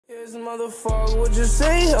Motherfucker, what you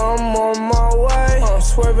say? I'm on my way.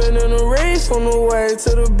 Swerving in the reef on the way to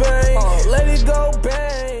the bank. Let it go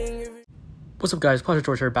bang. What's up, guys? Pleasure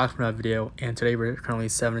George here, back from another video, and today we're currently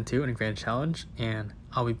 7-2 in a grand challenge, and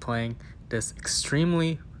I'll be playing this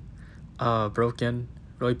extremely broken,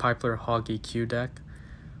 really popular Hog EQ deck.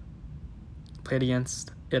 Played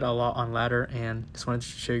against it a lot on ladder, and just wanted to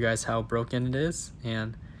show you guys how broken it is,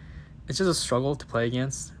 and it's just a struggle to play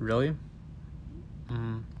against, really.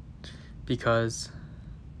 Because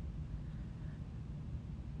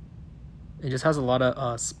it just has a lot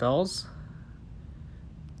of spells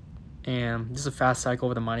and just a fast cycle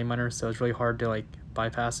with a mining miner, so it's really hard to like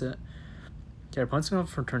bypass it. Okay, our opponent's going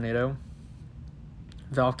for Tornado,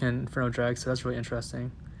 Valk, and Inferno Drag, so that's really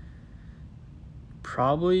interesting.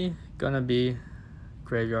 Probably gonna be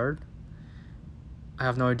Graveyard. I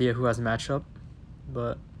have no idea who has a matchup,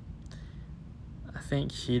 but I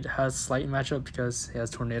think he has slight matchup because he has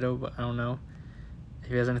Tornado, but I don't know if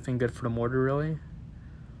he has anything good for the Mortar, really. Okay,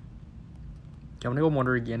 I'm gonna go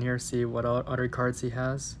Mortar again here, see what other cards he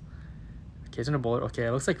has. Okay, he's gonna Bullet. Okay,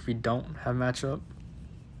 it looks like we don't have matchup.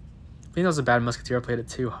 I think that was a bad Musketeer. I played it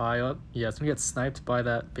too high up. Yeah, it's gonna get sniped by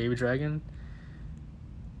that Baby Dragon.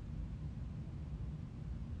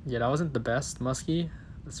 Yeah, that wasn't the best Muskie.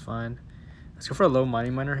 That's fine. Let's go for a low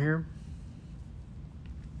Mining Miner here.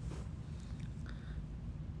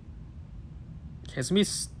 Okay,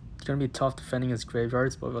 it's gonna be tough defending his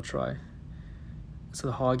graveyards, but we'll try. So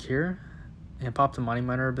the Hog here, and pop the Mining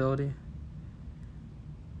Miner ability.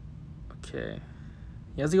 Okay,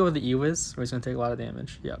 he has to go with the E-Wiz, or he's gonna take a lot of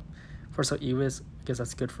damage. Yep. First out E-Wiz, I guess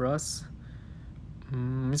that's good for us.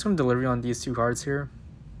 I'm just gonna delivery on these two cards here.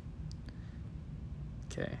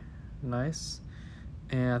 Okay, nice.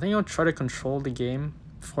 And I think I'll try to control the game,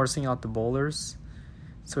 forcing out the bowlers,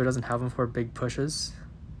 so he doesn't have them for big pushes.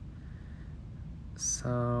 So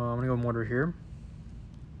I'm gonna go Mortar here.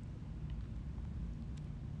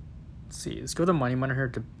 Let's see, let's go with the Mining Miner here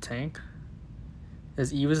to tank.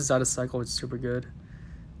 His E-Wiz is out of cycle, which is super good.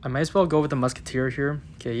 I might as well go with the Musketeer here.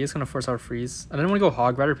 Okay, he's gonna force out a freeze. I didn't want to go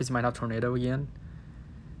Hog Rider because he might have Tornado again.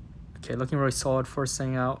 Okay, looking really solid,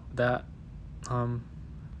 forcing out that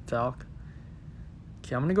Valk.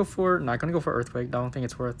 Okay, I'm gonna go for, not gonna go for Earthquake. I don't think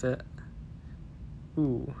it's worth it.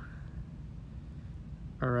 Ooh.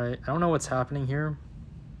 Alright, I don't know what's happening here.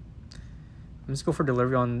 I'm just go for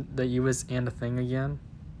delivery on the E-Wiz and the thing again.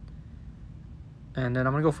 And then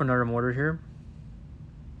I'm gonna go for another Mortar here.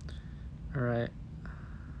 Alright.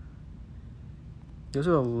 Those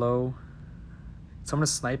are low. So I'm gonna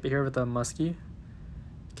snipe it here with a Muskie.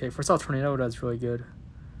 Okay, first off Tornado, that's really good.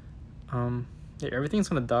 Yeah, everything's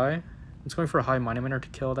gonna die. I'm just going for a high Mining Miner to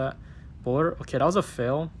kill that Bowler. Okay, that was a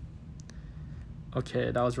fail.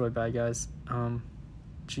 Okay, that was really bad, guys.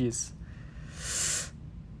 Jeez.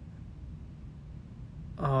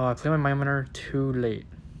 Oh, I played my Mining Miner too late.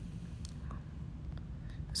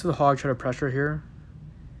 So the Hog tried to pressure here.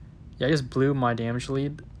 Yeah, I just blew my damage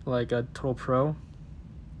lead like a total pro.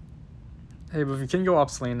 Hey, but we can go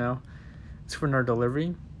ops lane now. Let's go for another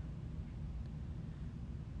delivery.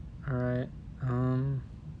 Alright.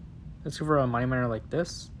 Let's go for a Mining Miner like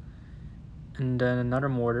this. And then another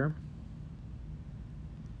Mortar.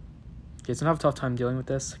 Okay, it's gonna have a tough time dealing with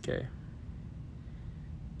this. Okay.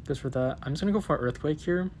 Goes for that. I'm just gonna go for Earthquake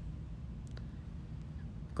here.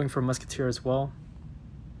 Going for Musketeer as well.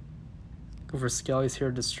 Go for Skellies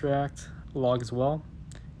here, distract. Log as well.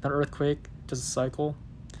 Not Earthquake, just a cycle.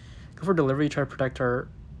 Go for delivery, try to protect our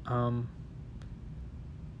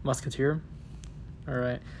Musketeer.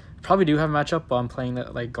 Alright. Probably do have a matchup, but I'm playing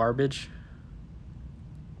that like garbage.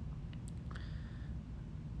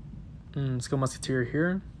 Let's go Musketeer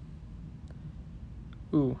here.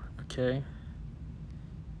 Ooh, okay.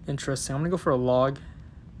 Interesting. I'm gonna go for a Log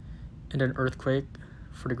and an Earthquake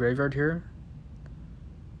for the graveyard here.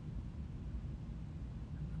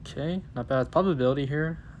 Okay, not bad. Probability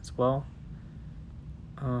here as well.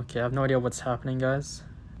 Okay, I have no idea what's happening, guys.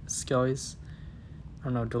 Skellies. I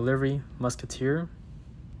don't know, delivery, Musketeer.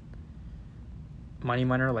 Mining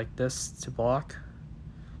Miner like this to block.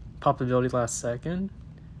 Probability last second.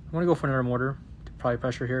 I'm gonna go for another Mortar to probably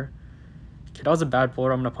pressure here. Okay, that was a bad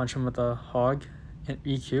bowler. I'm gonna punch him with a Hog and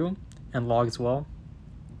EQ and Log as well.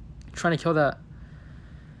 Trying to kill that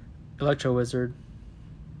Electro Wizard.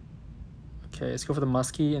 Okay, let's go for the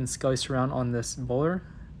Muskie and Skelly Surround on this bowler.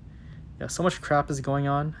 Yeah, so much crap is going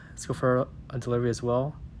on. Let's go for a delivery as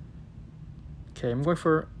well. Okay, I'm going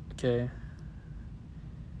for, okay.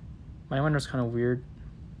 My Miner's kind of weird.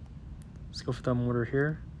 Let's go for the Mortar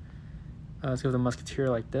here. Let's go with the Musketeer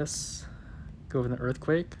like this. Go with an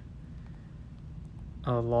Earthquake.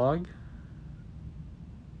 A Log.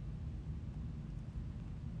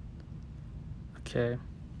 Okay.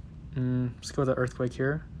 Let's go with the Earthquake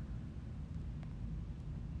here.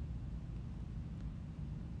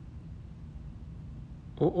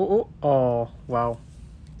 Oh, wow.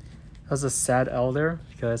 That was a sad L there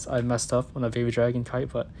because I messed up on a Baby Dragon Kite,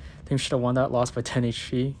 but I think we should have won that, lost by 10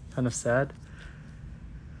 HP. Kind of sad.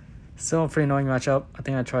 Still a pretty annoying matchup. I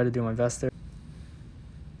think I tried to do my best there.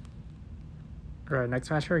 Alright, next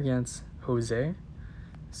match here against Jose.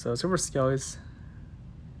 So Super Skellies.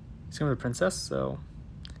 He's going with the Princess, so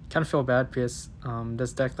kind of feel bad because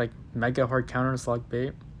this deck like mega hard counters like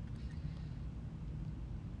bait.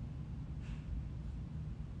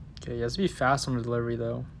 Okay, he has to be fast on the delivery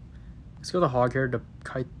though. Let's go with the Hog here to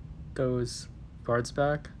kite those guards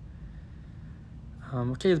back.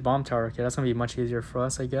 Okay, his Bomb Tower. Okay, that's gonna be much easier for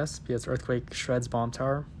us, I guess, because Earthquake shreds Bomb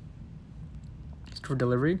Tower. Just for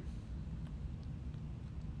delivery.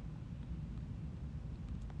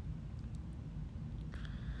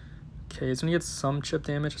 Okay, he's gonna get some chip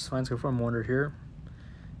damage. It's fine. Let's go for a Mortar here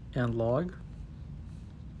and Log.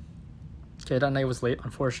 Okay, that night was late.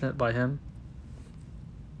 Unfortunate by him.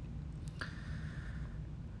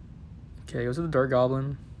 Okay, goes to the Dark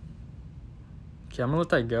Goblin. Okay, I'm gonna let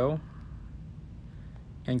that go.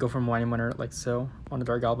 And go for Mighty Miner like so on the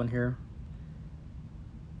Dark Goblin here.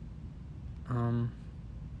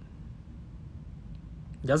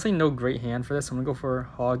 Definitely no great hand for this. I'm gonna go for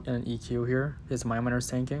Hog and an EQ here. His Mighty Miner is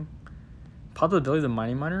tanking. Probability of the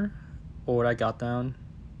Mighty Miner. Oh, what I got down.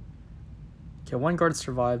 Okay, one guard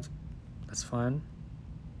survived. That's fine.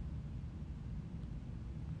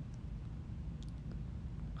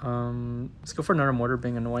 Let's go for another Mortar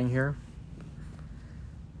being annoying here.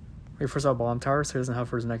 Wait for our Bomb Tower so he doesn't have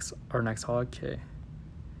for his our next Hog. Okay.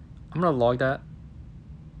 I'm gonna log that.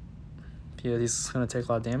 Yeah, he's gonna take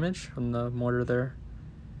a lot of damage from the Mortar there.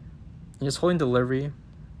 And just holding delivery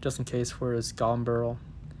just in case for his Goblin Barrel.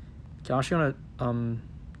 Okay, I'm actually gonna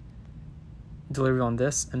delivery on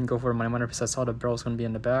this and go for a Mighty Miner because I saw the barrel's gonna be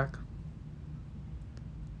in the back.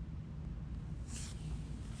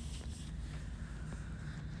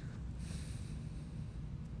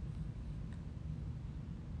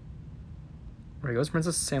 There goes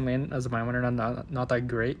Princess, same lane as the Mighty Miner, not that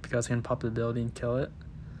great because I can pop the ability and kill it.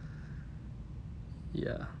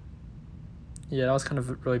 Yeah, that was kind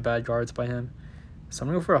of really bad guards by him. So I'm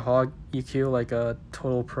gonna go for a Hog EQ, like a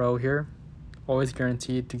total pro here. Always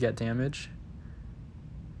guaranteed to get damage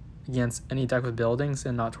against any deck with buildings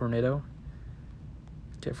and not Tornado.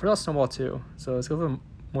 Okay, for that Snowball too. So let's go for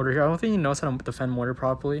Mortar here. I don't think he knows how to defend Mortar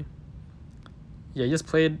properly. Yeah, he just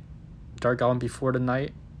played Dark Goblin before the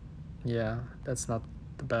night. Yeah, that's not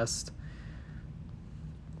the best.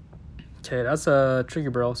 Okay, that's a Tricky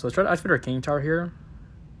Barrel. So let's try to activate our King Tower here.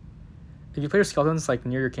 If you play your skeletons like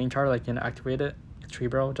near your King Tower, like you can activate it. Tree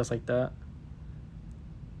Barrel, just like that.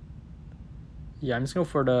 Yeah, I'm just gonna go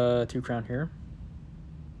for the 2 crown here.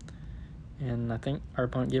 And I think our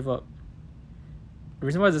opponent gave up. The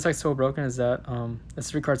reason why this deck's so broken is that it's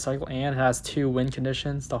a 3-card cycle and it has 2 win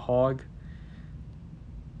conditions, the Hog,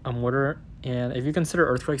 a Mortar, and if you consider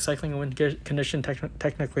Earthquake cycling a win condition,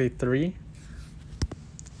 technically 3.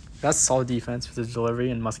 That's solid defense with his delivery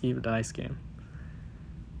and Muskie with a nice game.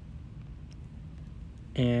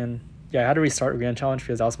 And yeah, I had to restart Grand Challenge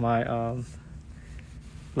because that was my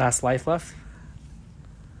last life left.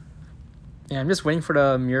 And I'm just waiting for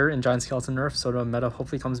the Mirror and Giant Skeleton nerf so the meta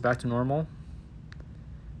hopefully comes back to normal.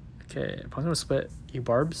 Okay, I'm gonna split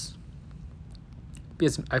E-Barbs.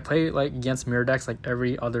 Because I play like against mirror decks like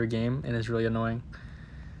every other game and it's really annoying.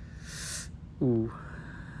 Ooh.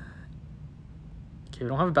 Okay, we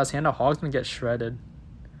don't have a best hand. A Hog's gonna get shredded.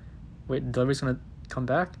 Wait, delivery's gonna come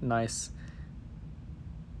back? Nice.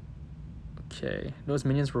 Okay, those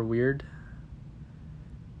minions were weird.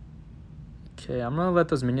 Okay, I'm gonna let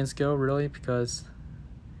those minions go really because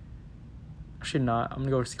actually not. I'm gonna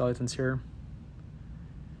go for skeletons here.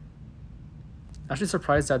 Actually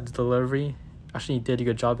surprised that the delivery actually did a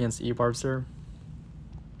good job against the E-Barbs there.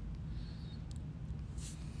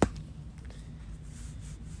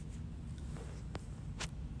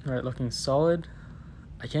 Alright, looking solid.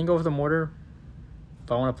 I can't go for the Mortar,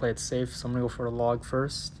 but I want to play it safe, so I'm gonna go for a Log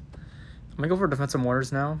first. I'm gonna go for defensive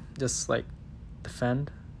Mortars now, just like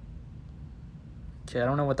defend. Okay, I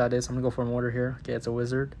don't know what that is. I'm gonna go for a Mortar here. Okay, it's a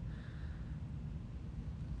Wizard.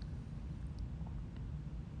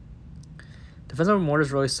 Defensive Mortar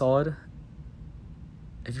is really solid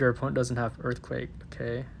if your opponent doesn't have Earthquake.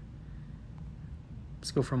 Okay,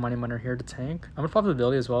 let's go for a Mighty Miner here to tank. I'm gonna pop the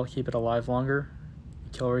ability as well, keep it alive longer,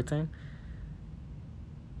 kill everything.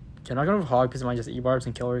 Okay, I'm not gonna go Hog because it might just E-Barbs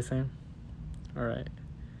and kill everything. Alright.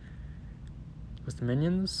 With the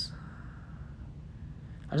minions,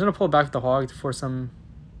 I'm just gonna pull back the hog for some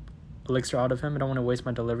elixir out of him. I don't want to waste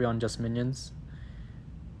my delivery on just minions.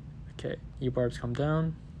 Okay, E-barbs come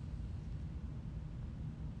down.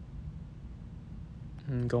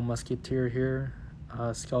 And go musketeer here.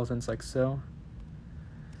 Skeletons like so.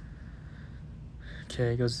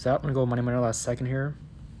 Okay, goes zap. I'm gonna go money miner last second here.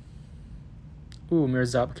 Ooh, mirror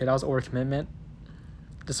zap. Okay, that was overcommitment.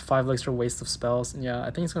 Just 5 elixir waste of spells. And yeah,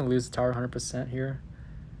 I think it's gonna lose the tower 100% here.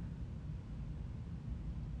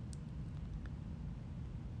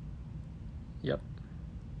 Yep.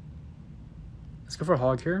 Let's go for a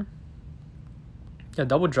hog here. Yeah,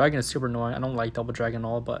 double dragon is super annoying. I don't like double dragon at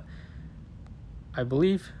all, but I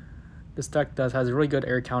believe this deck has really good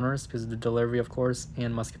air counters because of the delivery, of course,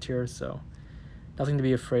 and musketeer, so nothing to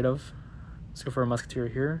be afraid of. Let's go for a musketeer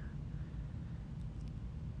here.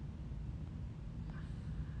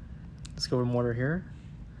 Let's go for mortar here.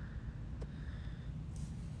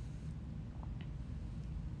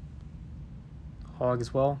 Hog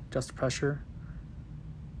as well, just pressure.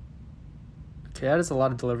 Okay, that is a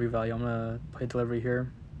lot of delivery value. I'm gonna play delivery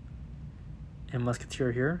here. And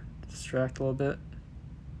musketeer here. Distract a little bit.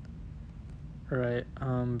 Alright,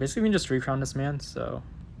 basically we can just recrown this man, so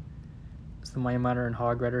it's the Mighty Miner and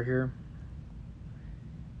Hog Rider here.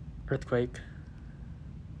 Earthquake.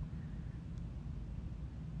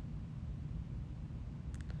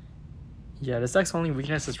 Yeah, this deck's only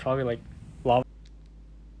weakness is probably like lava.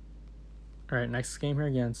 Alright, next game here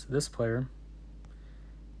against this player.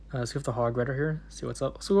 Let's go with the Hog Rider here, see what's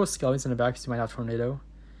up. So we'll go with skeletons in the back because you might have tornado.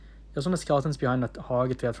 There's one of the skeletons behind the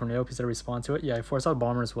hog if they have tornado because they respond to it. Yeah, I force out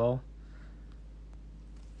bomber as well.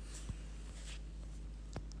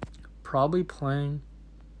 Probably playing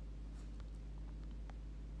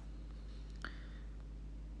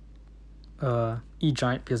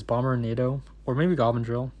E-Giant because bomber and NATO, or maybe Goblin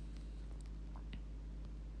Drill.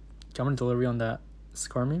 Okay, I'm gonna delivery on that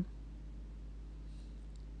Skarmy.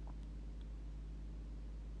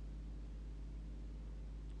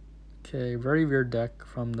 Okay, very weird deck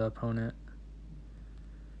from the opponent.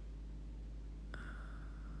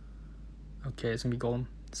 Okay, it's gonna be Golem.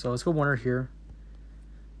 So let's go Warner here.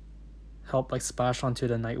 Help like splash onto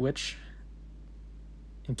the Night Witch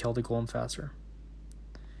and kill the Golem faster.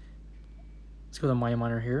 Let's go to the Mighty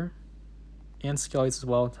Miner here. And Skellies as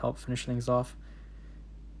well to help finish things off.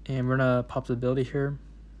 And we're gonna pop the ability here.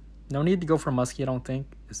 No need to go for Muskie, I don't think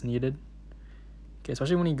is needed. Okay,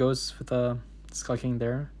 especially when he goes with the Skull King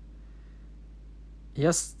there. He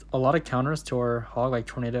has a lot of counters to our hog, like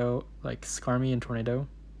Tornado, like Skarmy and Tornado.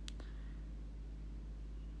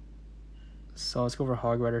 So let's go for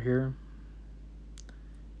Hog Rider here.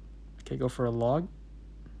 Okay, go for a log.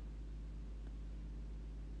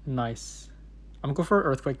 Nice. I'm gonna go for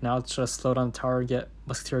Earthquake now to just slow down the tower, get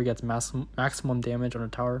Musketeer gets maximum damage on the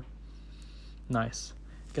tower. Nice.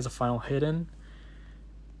 Gets a final hit in.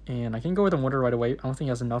 And I can go with the mortar right away. I don't think he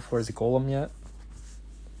has enough for his golem yet.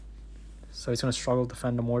 So he's going to struggle to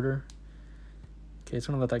defend the mortar. Okay, he's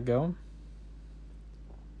going to let that go.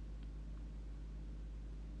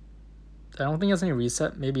 I don't think he has any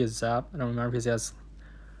reset. Maybe a zap. I don't remember because he has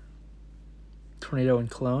tornado and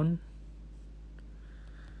clone.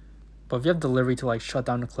 But if you have delivery to like shut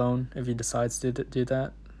down the clone, if he decides to do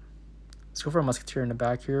that. Let's go for a musketeer in the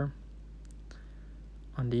back here.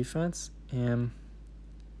 On defense. And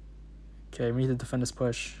okay, we need to defend this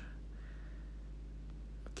push.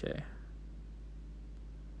 Okay.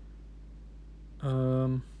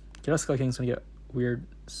 Get us Skull King's gonna get weird,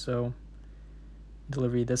 so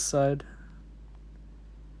delivery this side.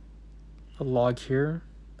 A log here.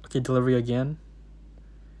 Okay, delivery again.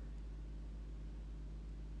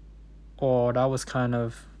 Oh, that was kind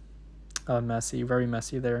of messy, very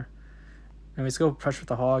messy there. And let's go pressure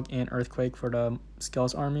the hog and earthquake for the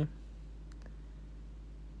Skells army.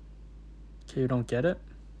 Okay, you don't get it.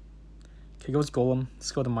 Okay, goes golem.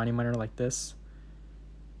 Let's go to Mighty Miner like this.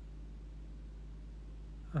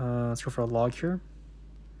 Let's go for a log here.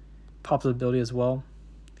 Pop the ability as well.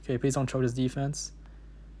 Okay, please don't choke his defense.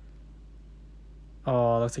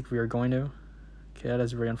 Oh, looks like we are going to. Okay, that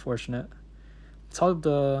is very unfortunate. Let's hold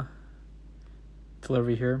the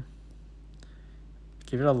delivery here.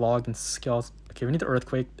 Give it a log and scales. Okay, we need the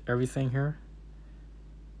earthquake, everything here.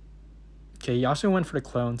 Okay, he actually went for the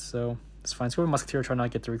clone, so it's fine. Let's go with Musketeer, try not to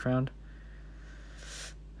get the recrowned.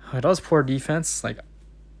 That was poor defense. Like,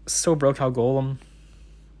 so broke how Golem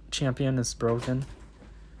champion is broken.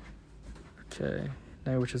 Okay,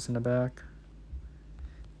 Night Witch is in the back.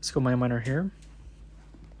 Let's go Mighty Miner here.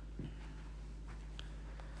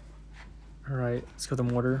 Alright, let's go the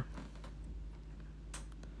mortar.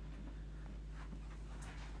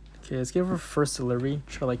 Okay, let's give her first delivery.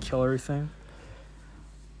 Try to like kill everything.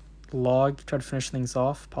 log, try to finish things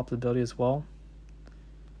off. Pop the ability as well.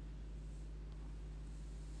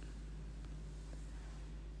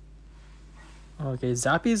 Okay,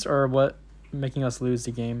 zappies are what making us lose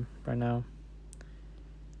the game right now.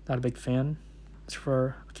 Not a big fan. It's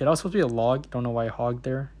for okay, that was supposed to be a log. Don't know why I hogged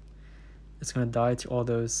there. It's gonna die to all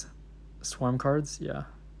those swarm cards. Yeah.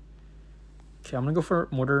 Okay, I'm gonna go for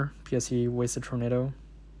mortar because he wasted tornado.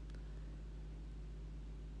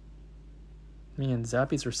 Man,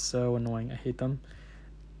 zappies are so annoying. I hate them.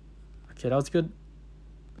 Okay, that was good.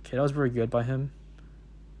 Okay, that was very good by him.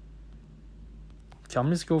 Okay, I'm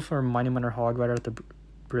just go for a Mighty Miner Hog right at the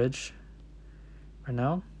bridge right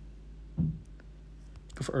now.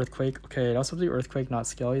 Go for Earthquake. Okay, that was supposed to be Earthquake, not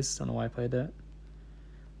Skellies. Don't know why I played that.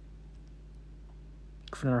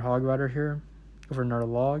 Go for another Hog Rider here. Go for another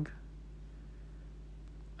log.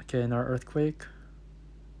 Okay, another Earthquake.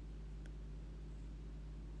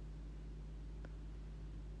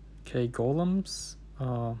 Okay, golems.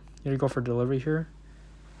 You need to go for delivery here.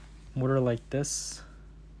 Mortar like this.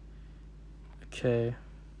 Okay,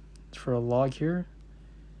 for a log here.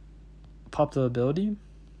 Pop the ability.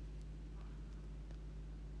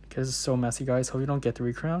 Okay, this is so messy, guys. Hope you don't get the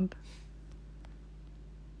recrowned.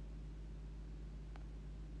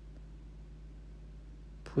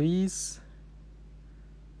 Please.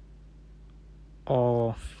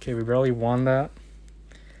 Oh, okay, we barely won that.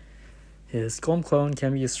 His Golem Clone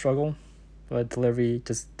can be a struggle, but delivery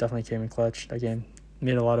just definitely came in clutch. That game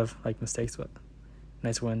made a lot of mistakes, but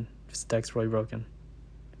nice win. His deck's really broken.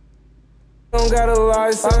 Don't got a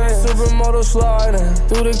license, supermoto sliding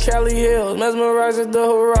through the Cali hills, mesmerizing the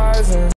horizon.